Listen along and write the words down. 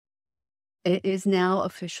It is now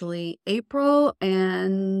officially April,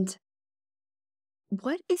 and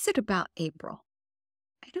what is it about April?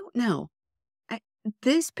 I don't know. I,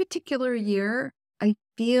 this particular year, I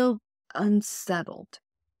feel unsettled,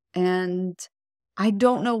 and I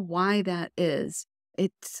don't know why that is.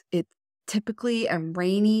 It's typically a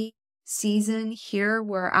rainy season here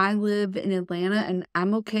where I live in Atlanta, and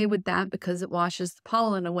I'm okay with that because it washes the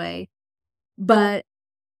pollen away. But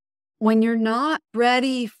when you're not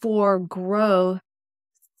ready for growth,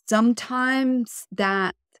 sometimes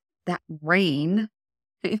that rain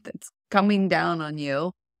that's coming down on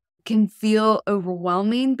you can feel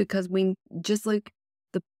overwhelming because we just like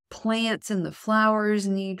the plants and the flowers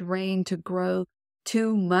need rain to grow.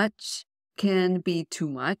 Too much can be too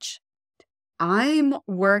much. I'm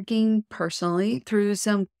working personally through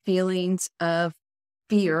some feelings of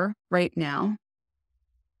fear right now.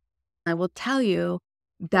 I will tell you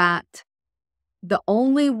that the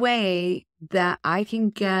only way that I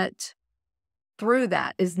can get through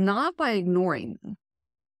that is not by ignoring them,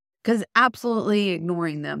 because absolutely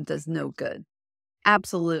ignoring them does no good.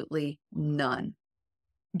 Absolutely none.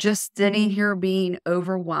 Just sitting here being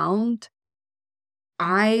overwhelmed,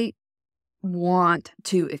 I want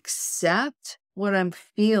to accept what I'm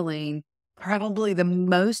feeling. Probably the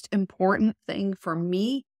most important thing for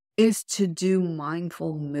me is to do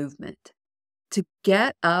mindful movement, to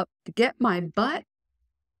get up, to get my butt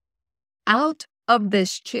out of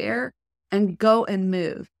this chair and go and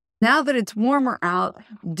move. Now that it's warmer out,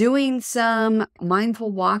 doing some mindful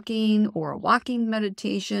walking or walking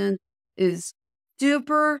meditation is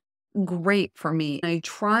super great for me. I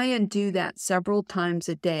try and do that several times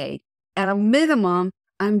a day. At a minimum,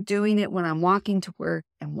 I'm doing it when I'm walking to work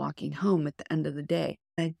and walking home at the end of the day.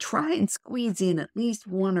 I try and squeeze in at least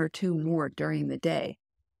one or two more during the day.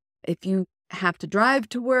 If you have to drive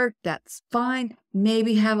to work, that's fine.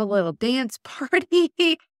 Maybe have a little dance party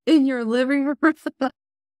in your living room.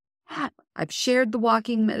 I've shared the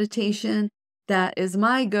walking meditation. That is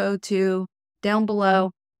my go-to down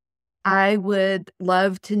below. I would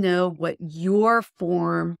love to know what your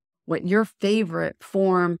favorite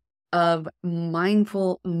form of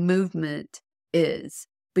mindful movement is,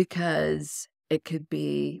 because it could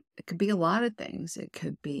be a lot of things. It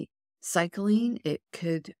could be cycling, it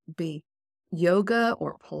could be yoga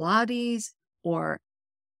or Pilates, or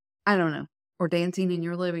I don't know, or dancing in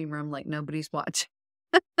your living room like nobody's watching.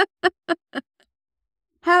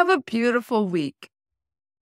 Have a beautiful week.